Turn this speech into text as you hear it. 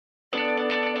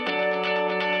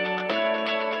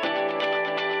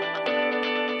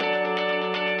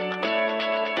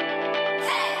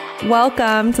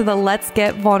Welcome to the Let's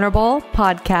Get Vulnerable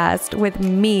podcast with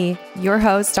me, your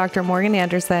host, Dr. Morgan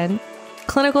Anderson,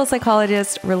 clinical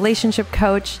psychologist, relationship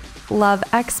coach, love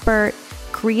expert,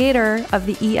 creator of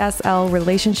the ESL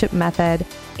relationship method,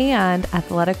 and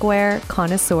athletic wear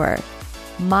connoisseur.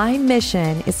 My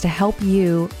mission is to help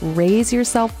you raise your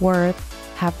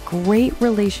self-worth, have great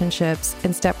relationships,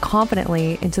 and step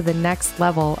confidently into the next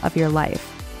level of your life.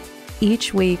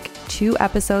 Each week, 2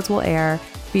 episodes will air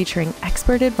featuring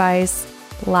expert advice,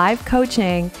 live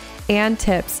coaching, and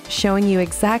tips showing you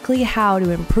exactly how to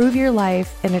improve your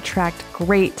life and attract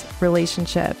great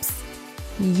relationships.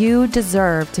 You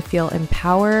deserve to feel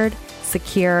empowered,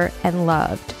 secure, and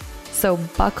loved. So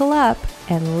buckle up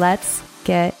and let's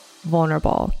get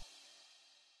vulnerable.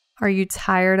 Are you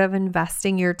tired of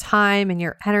investing your time and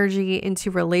your energy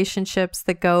into relationships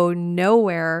that go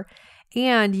nowhere?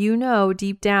 And you know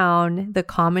deep down the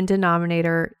common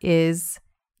denominator is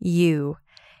you.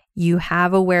 You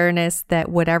have awareness that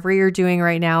whatever you're doing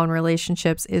right now in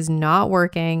relationships is not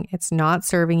working, it's not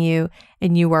serving you,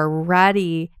 and you are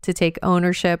ready to take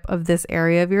ownership of this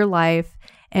area of your life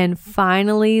and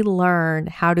finally learn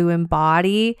how to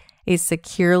embody a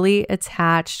securely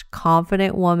attached,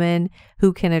 confident woman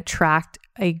who can attract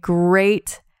a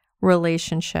great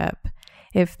relationship.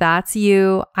 If that's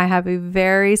you, I have a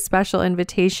very special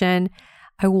invitation.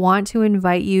 I want to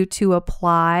invite you to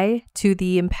apply to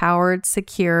the Empowered,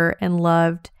 Secure, and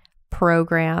Loved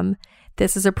program.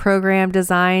 This is a program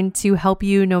designed to help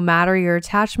you no matter your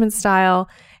attachment style,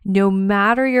 no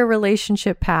matter your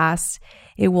relationship past.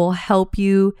 It will help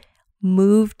you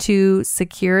move to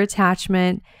secure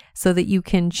attachment so that you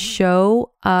can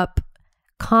show up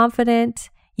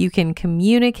confident, you can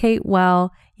communicate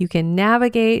well, you can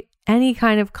navigate any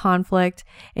kind of conflict,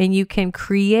 and you can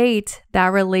create that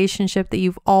relationship that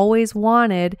you've always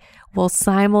wanted while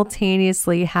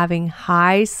simultaneously having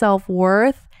high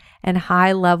self-worth and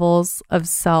high levels of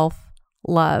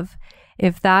self-love.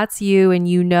 If that's you and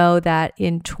you know that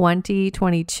in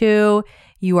 2022,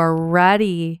 you are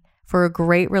ready for a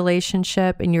great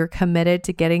relationship and you're committed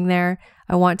to getting there,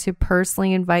 I want to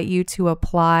personally invite you to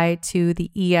apply to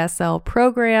the ESL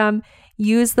program.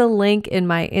 Use the link in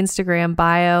my Instagram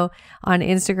bio. On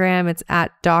Instagram, it's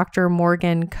at Dr.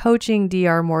 Morgan Coaching,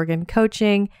 Dr. Morgan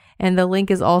Coaching, and the link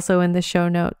is also in the show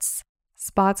notes.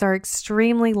 Spots are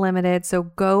extremely limited, so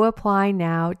go apply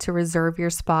now to reserve your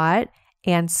spot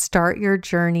and start your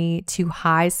journey to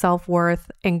high self-worth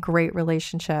and great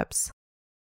relationships.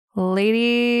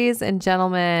 Ladies and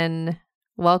gentlemen,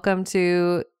 welcome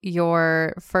to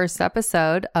your first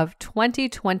episode of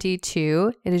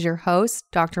 2022. It is your host,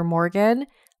 Dr. Morgan.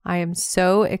 I am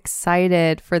so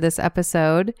excited for this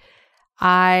episode.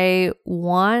 I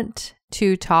want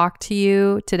to talk to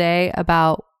you today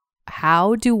about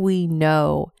how do we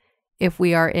know if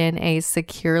we are in a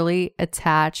securely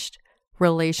attached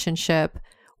relationship?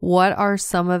 What are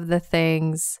some of the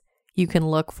things you can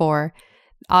look for?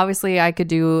 Obviously, I could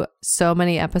do so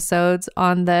many episodes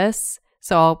on this,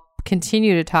 so I'll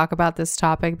continue to talk about this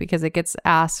topic because it gets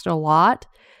asked a lot.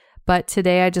 But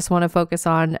today I just want to focus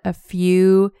on a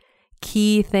few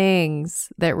key things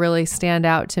that really stand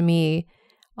out to me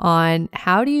on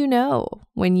how do you know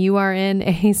when you are in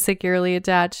a securely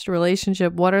attached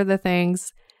relationship? What are the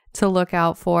things to look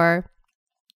out for?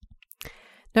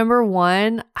 Number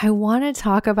 1, I want to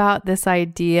talk about this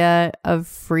idea of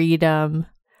freedom.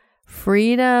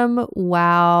 Freedom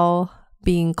while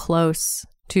being close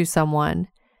to someone.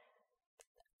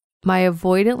 My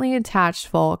avoidantly attached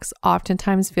folks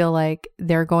oftentimes feel like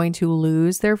they're going to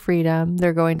lose their freedom,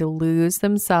 they're going to lose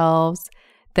themselves,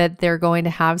 that they're going to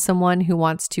have someone who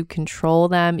wants to control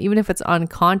them, even if it's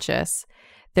unconscious.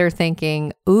 They're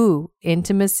thinking, ooh,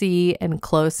 intimacy and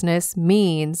closeness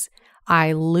means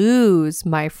I lose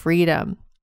my freedom.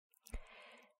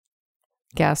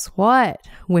 Guess what?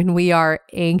 When we are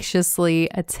anxiously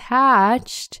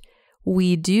attached,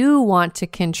 we do want to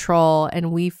control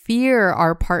and we fear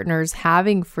our partners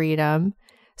having freedom.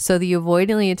 So the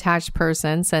avoidantly attached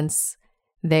person, since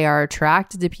they are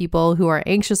attracted to people who are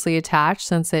anxiously attached,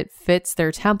 since it fits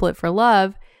their template for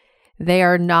love, they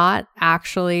are not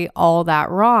actually all that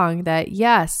wrong. That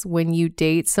yes, when you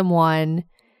date someone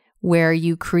where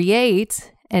you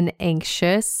create an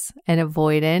anxious and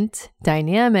avoidant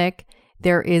dynamic,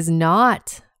 there is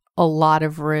not a lot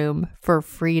of room for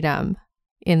freedom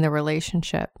in the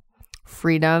relationship.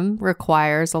 Freedom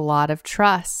requires a lot of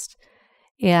trust,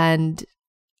 and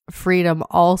freedom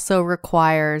also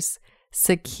requires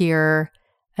secure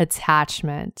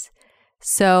attachment.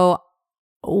 So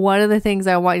one of the things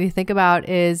I want you to think about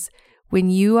is when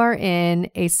you are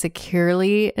in a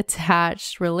securely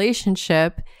attached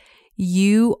relationship,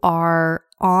 you are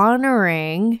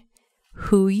honoring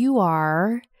who you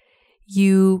are.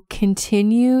 You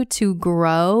continue to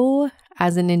grow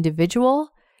as an individual.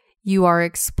 You are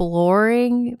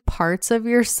exploring parts of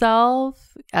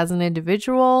yourself as an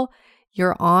individual.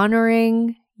 You're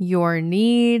honoring your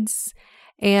needs,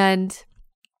 and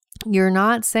you're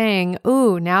not saying,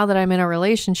 "Oh, now that I'm in a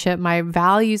relationship, my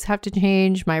values have to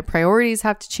change, my priorities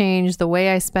have to change, the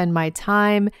way I spend my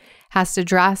time has to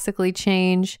drastically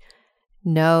change."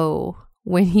 No.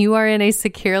 When you are in a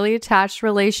securely attached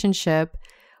relationship,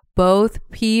 both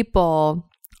people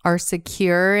are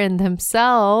secure in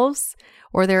themselves,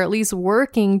 or they're at least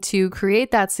working to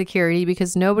create that security,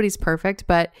 because nobody's perfect.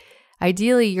 But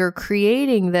ideally, you're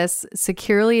creating this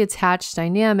securely attached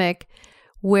dynamic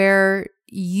where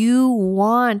you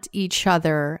want each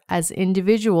other as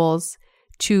individuals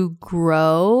to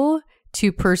grow,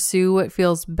 to pursue what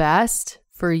feels best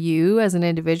for you as an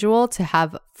individual, to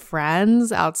have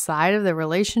friends outside of the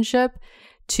relationship,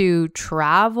 to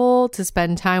travel, to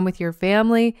spend time with your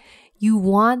family. You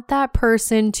want that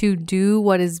person to do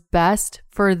what is best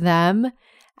for them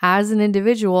as an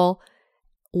individual,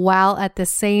 while at the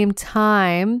same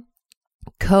time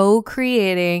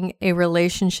co-creating a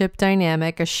relationship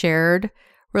dynamic, a shared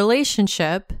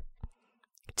relationship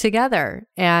together,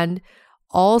 and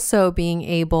also being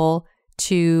able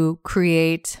to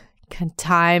create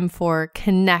time for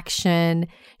connection,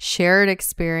 shared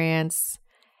experience,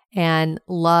 and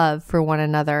love for one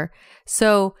another.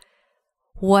 So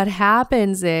what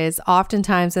happens is,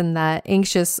 oftentimes in that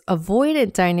anxious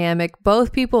avoidant dynamic,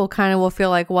 both people kind of will feel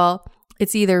like, well,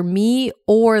 it's either me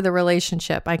or the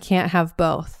relationship. I can't have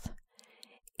both.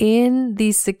 In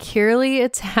the securely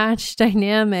attached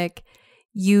dynamic,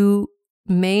 you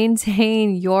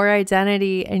maintain your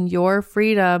identity and your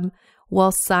freedom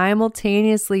while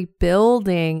simultaneously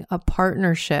building a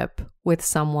partnership with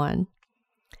someone.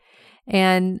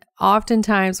 And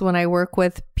oftentimes when I work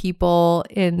with people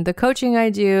in the coaching I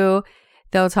do,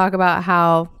 they'll talk about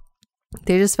how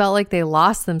they just felt like they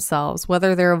lost themselves,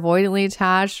 whether they're avoidantly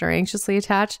attached or anxiously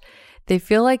attached. They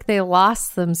feel like they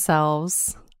lost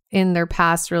themselves in their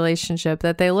past relationship,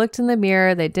 that they looked in the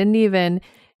mirror, they didn't even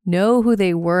know who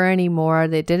they were anymore.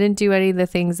 They didn't do any of the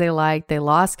things they liked. They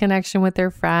lost connection with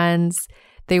their friends.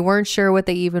 They weren't sure what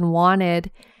they even wanted.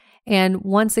 And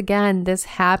once again, this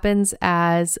happens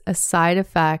as a side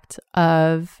effect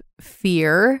of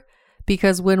fear,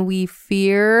 because when we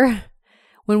fear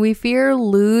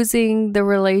losing the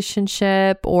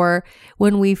relationship, or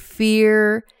when we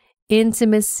fear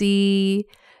intimacy,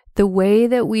 the way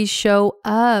that we show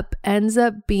up ends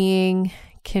up being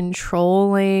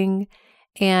controlling,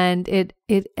 and it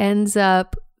ends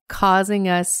up causing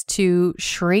us to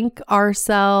shrink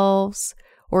ourselves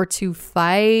or to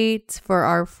fight for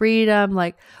our freedom.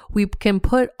 Like, we can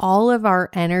put all of our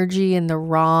energy in the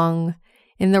wrong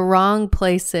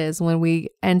places when we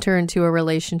enter into a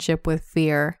relationship with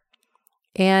fear.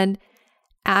 And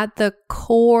at the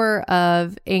core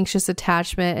of anxious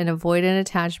attachment and avoidant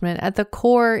attachment, at the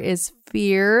core is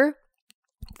fear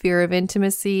of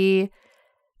intimacy,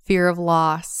 fear of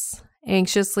loss.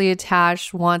 Anxiously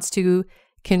attached wants to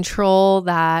control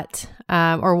that,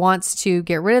 or wants to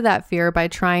get rid of that fear by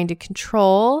trying to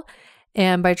control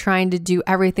and by trying to do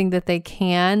everything that they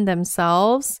can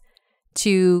themselves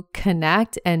to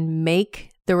connect and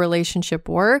make the relationship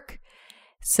work.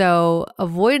 So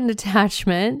avoidant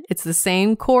attachment, it's the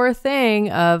same core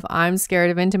thing of, I'm scared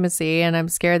of intimacy and I'm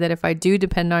scared that if I do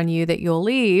depend on you that you'll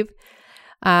leave.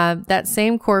 That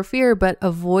same core fear, but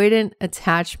avoidant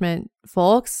attachment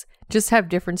folks just have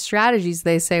different strategies.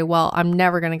 They say, well, I'm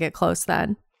never going to get close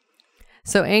then.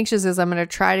 So anxious is, I'm going to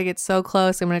try to get so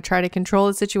close. I'm going to try to control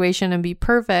the situation and be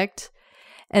perfect.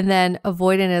 And then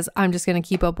avoidant is, I'm just going to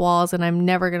keep up walls and I'm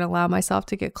never going to allow myself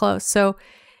to get close. So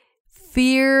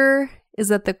fear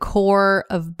is at the core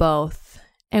of both.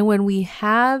 And when we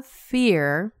have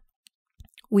fear,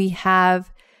 we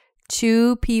have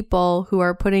two people who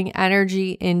are putting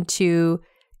energy into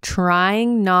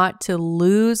trying not to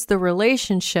lose the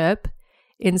relationship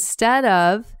instead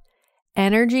of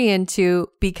energy into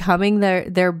becoming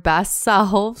their best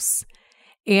selves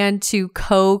and to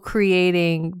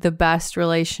co-creating the best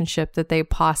relationship that they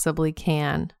possibly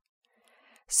can.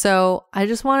 So I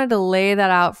just wanted to lay that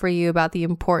out for you about the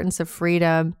importance of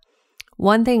freedom.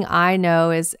 One thing I know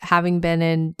is, having been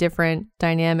in different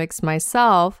dynamics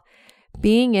myself,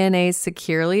 being in a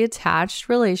securely attached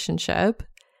relationship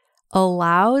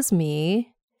allows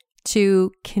me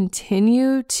to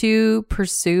continue to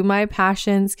pursue my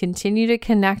passions, continue to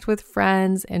connect with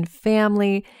friends and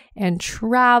family and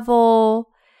travel.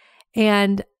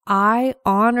 And I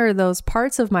honor those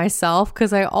parts of myself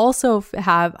because I also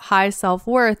have high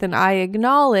self-worth, and I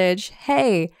acknowledge,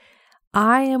 hey,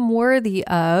 I am worthy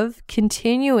of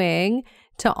continuing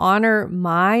to honor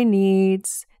my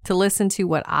needs, to listen to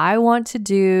what I want to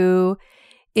do.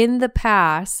 In the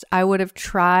past, I would have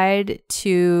tried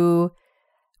to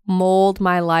mold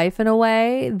my life in a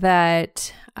way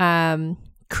that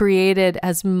created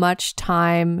as much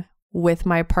time with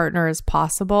my partner as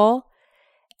possible.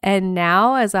 And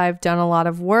now, as I've done a lot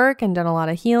of work and done a lot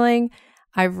of healing,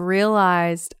 I've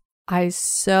realized I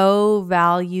so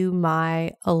value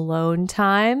my alone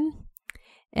time,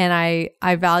 and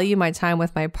I value my time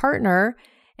with my partner,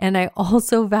 and I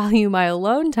also value my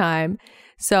alone time.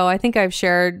 So I think I've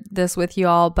shared this with you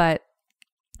all, but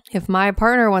if my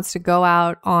partner wants to go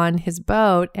out on his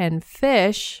boat and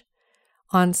fish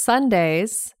on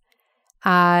Sundays,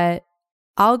 I'll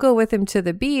go with him to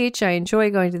the beach. I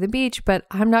enjoy going to the beach, but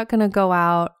I'm not going to go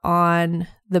out on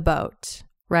the boat,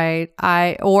 right?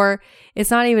 Or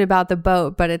it's not even about the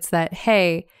boat, but it's that,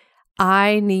 hey,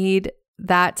 I need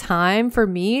that time. For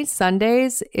me,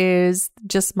 Sundays is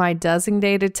just my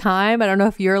designated time. I don't know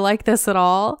if you're like this at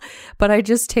all, but I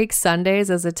just take Sundays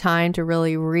as a time to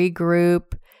really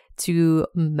regroup, to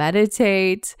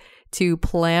meditate, to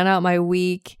plan out my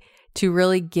week, to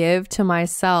really give to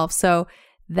myself. So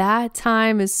that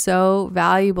time is so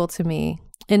valuable to me.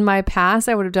 In my past,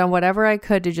 I would have done whatever I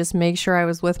could to just make sure I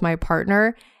was with my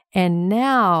partner. And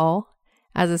now,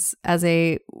 as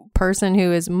a person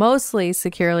who is mostly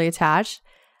securely attached,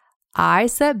 I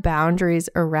set boundaries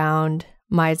around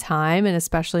my time, and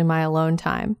especially my alone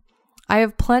time. I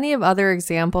have plenty of other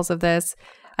examples of this.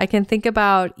 I can think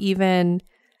about even,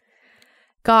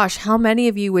 gosh, how many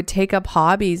of you would take up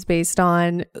hobbies based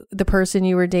on the person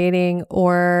you were dating,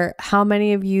 or how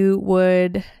many of you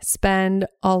would spend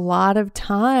a lot of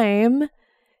time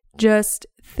just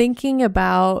thinking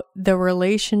about the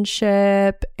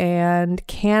relationship and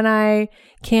can I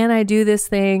do this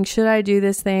thing? Should I do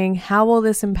this thing? How will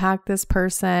this impact this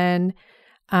person?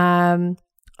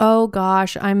 Oh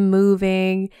gosh, I'm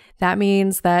moving. That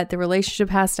means that the relationship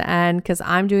has to end because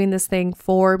I'm doing this thing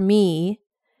for me.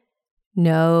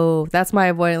 No, that's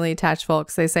my avoidantly attached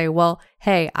folks. They say, well,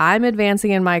 hey, I'm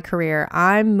advancing in my career.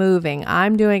 I'm moving.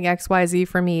 I'm doing XYZ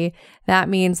for me. That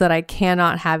means that I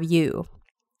cannot have you,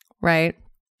 right?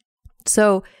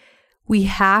 So we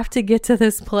have to get to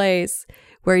this place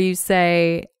where you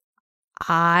say,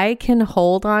 I can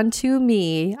hold on to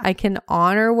me. I can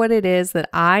honor what it is that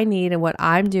I need and what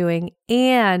I'm doing.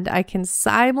 And I can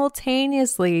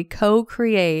simultaneously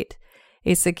co-create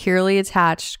a securely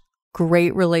attached,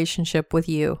 great relationship with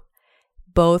you.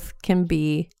 Both can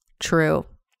be true.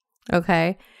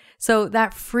 Okay. So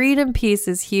that freedom piece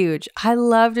is huge. I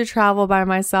love to travel by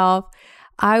myself.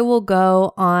 I will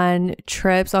go on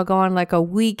trips. I'll go on like a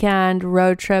weekend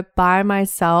road trip by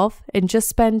myself and just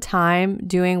spend time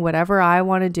doing whatever I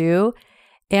want to do.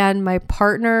 And my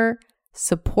partner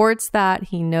supports that.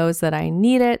 He knows that I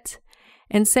need it.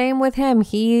 And same with him.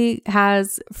 He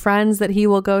has friends that he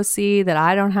will go see that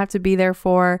I don't have to be there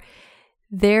for.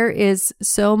 There is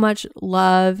so much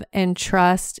love and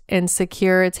trust and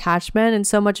secure attachment and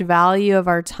so much value of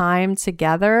our time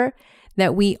together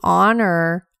that we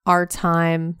honor our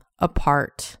time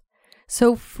apart.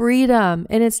 So freedom,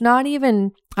 and it's not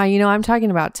even, I'm talking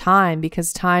about time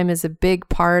because time is a big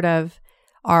part of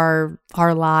our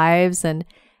lives, and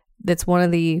that's one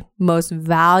of the most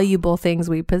valuable things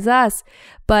we possess.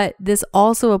 But this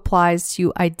also applies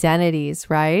to identities,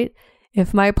 right?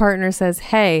 If my partner says,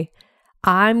 hey,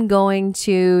 I'm going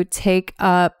to take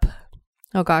up,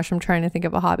 oh gosh, I'm trying to think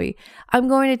of a hobby. I'm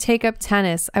going to take up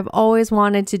tennis. I've always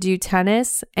wanted to do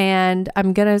tennis, and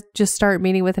I'm going to just start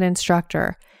meeting with an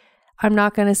instructor. I'm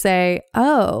not going to say,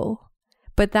 oh,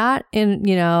 but that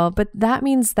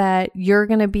means that you're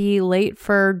going to be late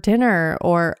for dinner,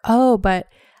 or, oh, but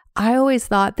I always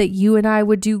thought that you and I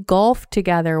would do golf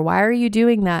together. Why are you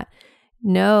doing that?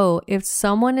 No, if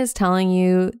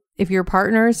your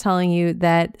partner is telling you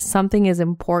that something is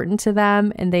important to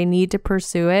them and they need to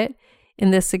pursue it,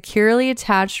 in this securely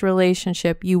attached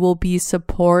relationship, you will be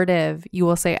supportive. You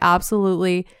will say,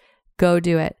 absolutely, go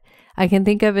do it. I can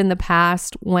think of in the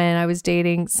past when I was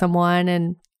dating someone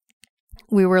and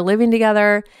we were living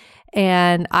together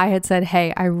and I had said,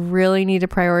 hey, I really need to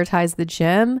prioritize the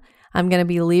gym. I'm going to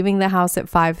be leaving the house at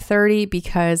 5:30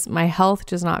 because my health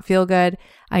does not feel good.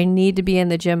 I need to be in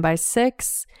the gym by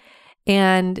 6.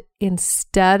 And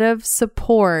instead of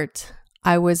support,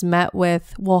 I was met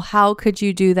with, well, how could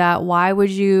you do that? Why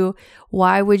would you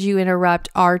interrupt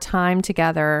our time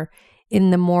together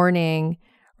in the morning,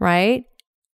 right?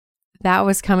 That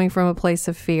was coming from a place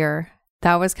of fear.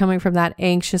 that was coming from that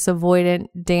anxious avoidant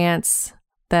dance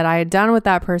that I had done with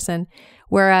that person.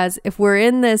 Whereas if we're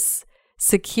in this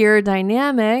secure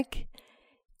dynamic,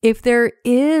 if there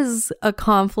is a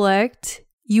conflict,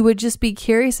 you would just be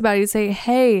curious about it. You'd say,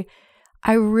 hey,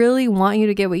 I really want you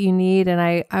to get what you need. And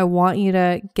I want you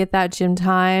to get that gym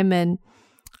time. And,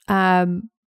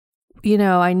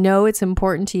 I know it's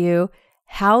important to you.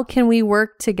 How can we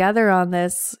work together on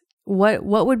this? What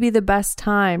would be the best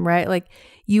time, right? Like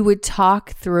you would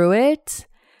talk through it,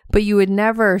 but you would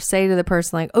never say to the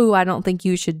person like, oh, I don't think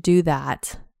you should do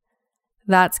that.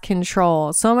 That's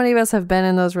control. So many of us have been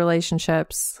in those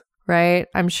relationships, right?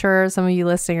 I'm sure some of you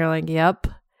listening are like, yep,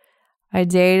 I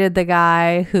dated the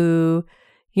guy who,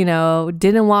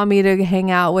 didn't want me to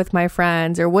hang out with my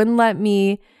friends or wouldn't let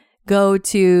me go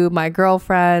to my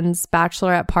girlfriend's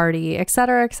bachelorette party, et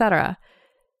cetera, et cetera.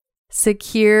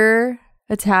 Secure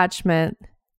attachment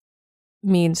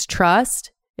means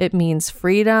trust. It means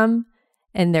freedom.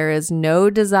 And there is no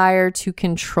desire to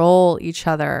control each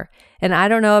other. And I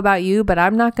don't know about you, but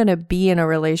I'm not going to be in a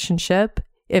relationship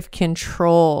if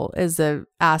control is an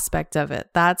aspect of it.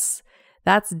 That's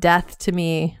death to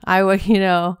me. I would,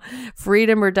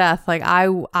 freedom or death. Like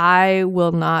I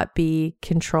will not be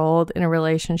controlled in a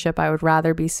relationship. I would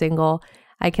rather be single.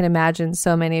 I can imagine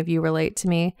so many of you relate to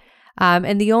me.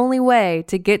 And the only way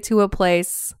to get to a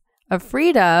place of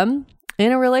freedom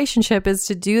in a relationship is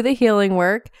to do the healing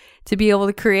work, to be able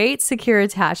to create secure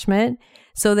attachment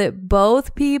so that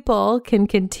both people can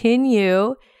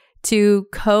continue to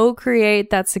co-create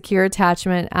that secure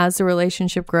attachment as the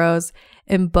relationship grows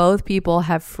and both people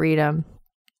have freedom.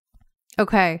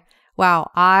 Okay. Wow.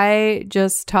 I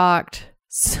just talked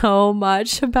so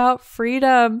much about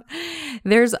freedom.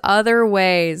 There's other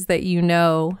ways that you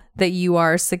know that you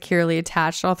are securely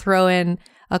attached. I'll throw in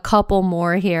a couple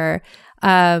more here.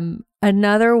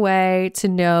 Another way to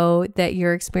know that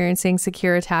you're experiencing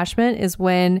secure attachment is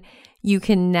when you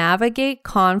can navigate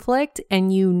conflict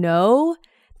and you know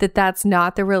that that's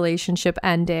not the relationship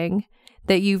ending,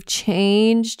 that you've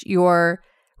changed your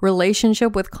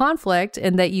relationship with conflict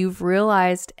and that you've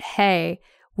realized, hey,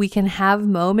 we can have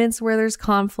moments where there's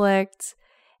conflict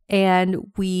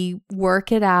and we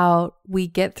work it out, we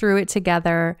get through it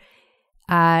together.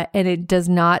 And it does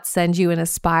not send you in a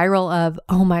spiral of,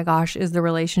 oh my gosh, is the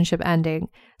relationship ending?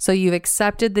 So you've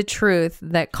accepted the truth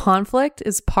that conflict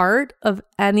is part of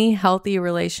any healthy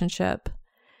relationship.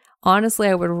 Honestly,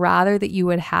 I would rather that you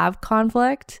would have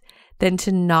conflict than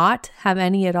to not have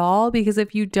any at all, because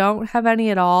if you don't have any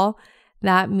at all,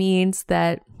 that means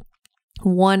that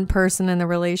one person in the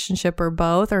relationship or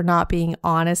both are not being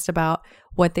honest about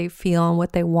what they feel and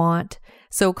what they want.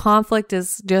 So conflict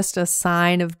is just a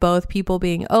sign of both people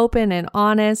being open and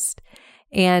honest,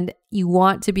 and you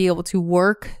want to be able to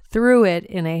work through it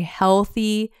in a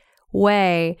healthy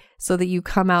way so that you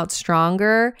come out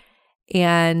stronger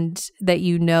and that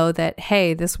you know that,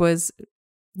 hey, this was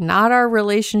not our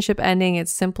relationship ending.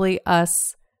 It's simply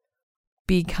us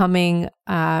becoming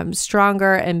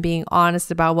stronger and being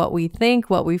honest about what we think,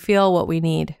 what we feel, what we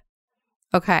need.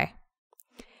 Okay.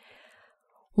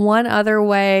 One other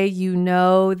way you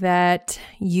know that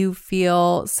you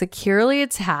feel securely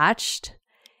attached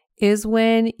is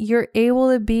when you're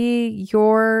able to be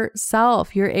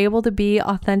yourself. You're able to be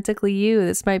authentically you.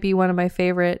 This might be one of my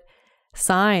favorite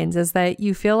signs, is that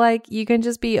you feel like you can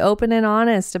just be open and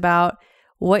honest about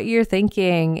what you're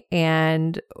thinking,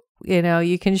 and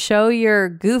you can show your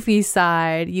goofy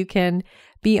side. You can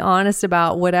be honest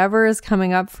about whatever is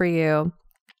coming up for you.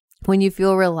 When you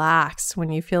feel relaxed,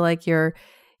 when you feel like your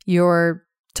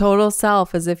total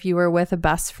self, as if you were with a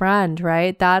best friend,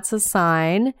 right? That's a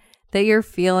sign that you're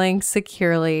feeling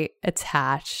securely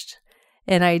attached.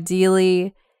 And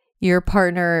ideally, your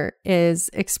partner is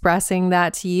expressing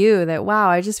that to you, that, wow,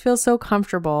 I just feel so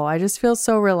comfortable. I just feel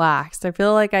so relaxed. I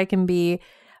feel like I can be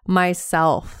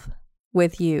myself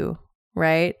with you,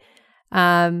 right?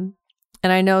 And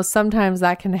I know sometimes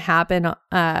that can happen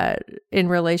in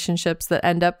relationships that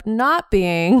end up not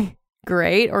being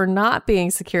great or not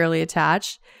being securely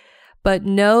attached. But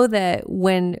know that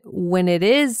when it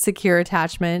is secure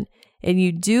attachment and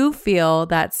you do feel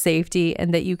that safety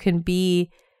and that you can be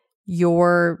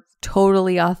your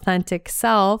totally authentic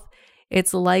self,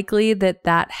 it's likely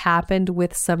that happened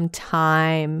with some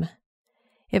time.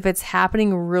 If it's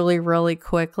happening really, really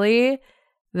quickly,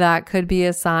 that could be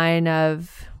a sign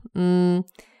of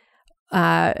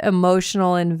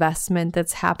emotional investment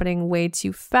that's happening way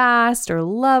too fast, or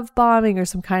love bombing, or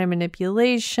some kind of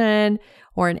manipulation,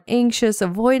 or an anxious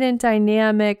avoidant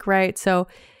dynamic, right? So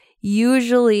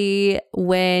usually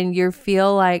when you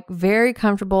feel like very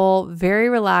comfortable, very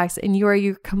relaxed, and you are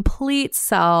your complete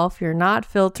self, you're not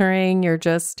filtering, you're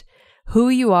just who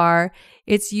you are,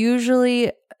 it's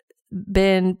usually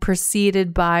been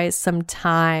preceded by some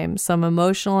time, some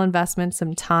emotional investment,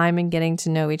 some time in getting to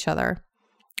know each other.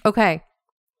 Okay,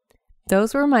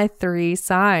 those were my 3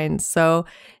 signs. So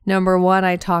number 1,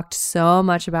 I talked so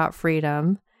much about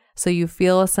freedom. So you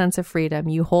feel a sense of freedom.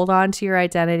 You hold on to your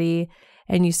identity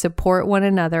and you support one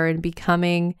another in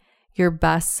becoming your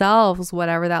best selves,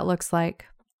 whatever that looks like.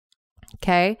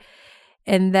 Okay.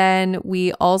 And then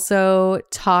we also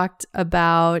talked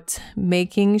about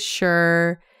making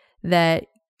sure that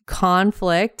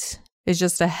conflict is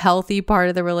just a healthy part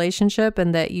of the relationship,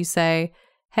 and that you say,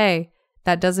 hey,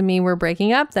 that doesn't mean we're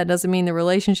breaking up. That doesn't mean the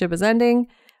relationship is ending.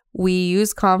 We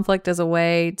use conflict as a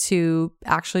way to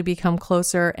actually become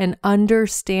closer and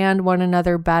understand one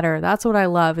another better. That's what I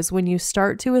love, is when you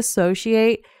start to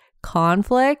associate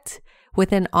conflict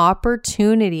with an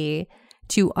opportunity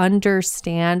to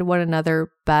understand one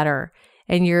another better.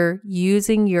 And you're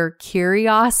using your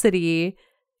curiosity.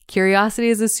 Curiosity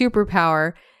is a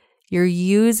superpower. You're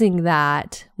using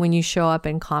that when you show up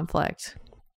in conflict,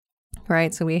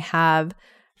 right? So we have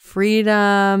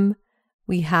freedom,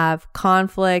 we have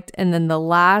conflict, and then the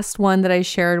last one that I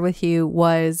shared with you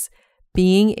was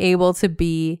being able to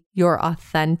be your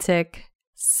authentic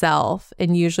self.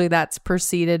 And usually that's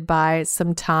preceded by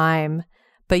some time,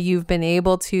 but you've been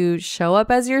able to show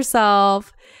up as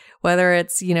yourself, whether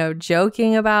it's,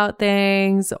 joking about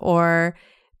things or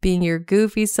being your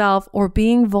goofy self or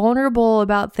being vulnerable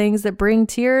about things that bring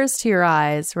tears to your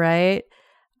eyes, right?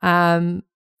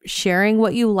 Sharing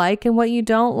what you like and what you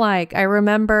don't like. I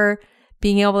remember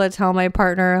being able to tell my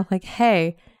partner, like,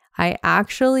 hey, I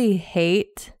actually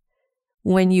hate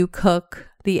when you cook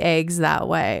the eggs that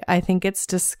way. I think it's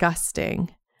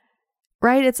disgusting,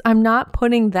 right? I'm not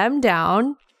putting them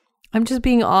down. I'm just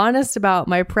being honest about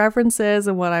my preferences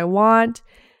and what I want.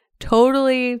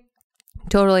 Totally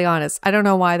honest. I don't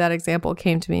know why that example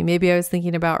came to me. Maybe I was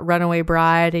thinking about Runaway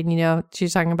Bride, and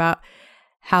she's talking about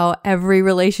how every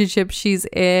relationship she's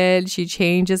in, she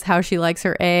changes how she likes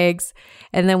her eggs.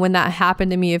 And then when that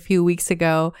happened to me a few weeks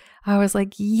ago, I was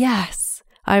like, yes,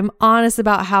 I'm honest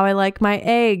about how I like my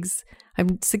eggs.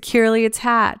 I'm securely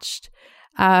attached.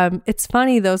 It's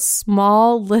funny, those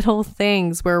small little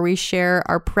things where we share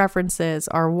our preferences,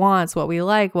 our wants, what we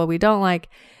like, what we don't like,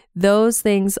 those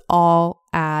things all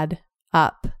add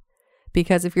up.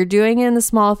 Because if you're doing it in the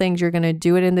small things, you're going to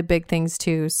do it in the big things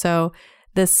too. So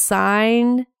the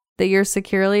sign that you're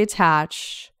securely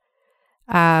attached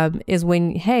is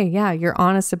when, hey, yeah, you're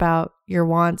honest about your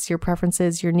wants, your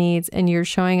preferences, your needs, and you're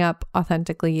showing up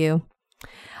authentically you.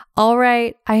 All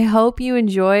right. I hope you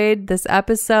enjoyed this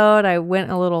episode. I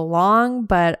went a little long,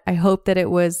 but I hope that it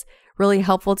was really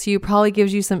helpful to you. Probably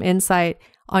gives you some insight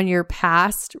on your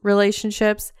past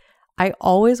relationships. I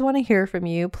always want to hear from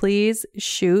you. Please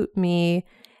shoot me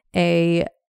a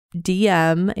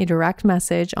DM, a direct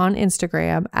message on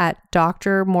Instagram at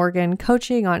Dr. Morgan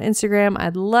Coaching on Instagram.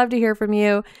 I'd love to hear from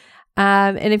you.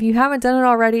 And if you haven't done it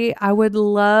already, I would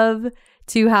love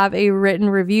to have a written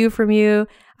review from you.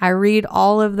 I read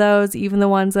all of those, even the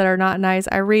ones that are not nice.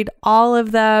 I read all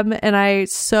of them, and I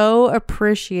so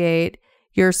appreciate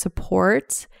your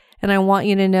support. And I want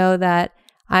you to know that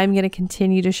I'm going to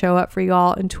continue to show up for you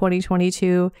all in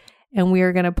 2022, and we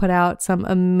are going to put out some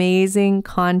amazing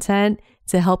content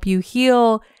to help you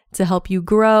heal, to help you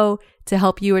grow, to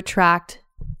help you attract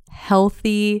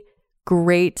healthy,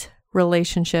 great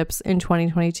relationships in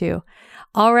 2022.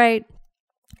 All right.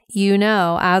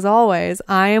 As always,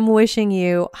 I am wishing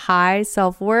you high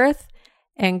self-worth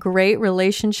and great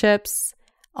relationships.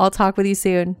 I'll talk with you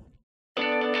soon.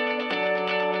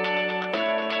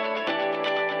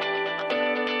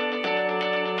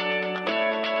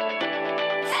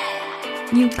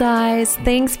 You guys,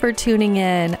 thanks for tuning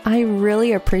in. I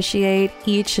really appreciate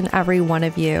each and every one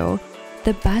of you.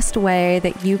 The best way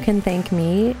that you can thank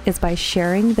me is by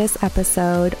sharing this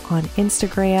episode on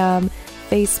Instagram,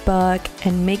 Facebook,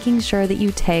 and making sure that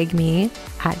you tag me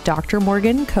at Dr.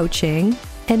 Morgan Coaching.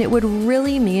 And it would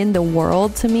really mean the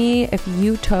world to me if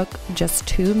you took just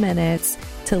 2 minutes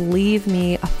to leave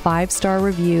me a 5-star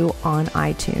review on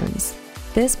iTunes.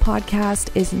 This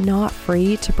podcast is not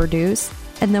free to produce.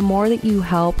 And the more that you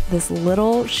help this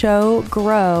little show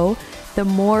grow, the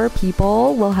more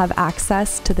people will have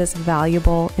access to this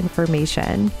valuable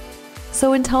information.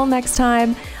 So until next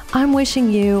time, I'm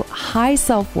wishing you high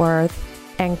self-worth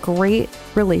and great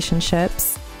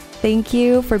relationships. Thank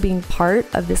you for being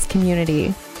part of this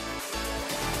community.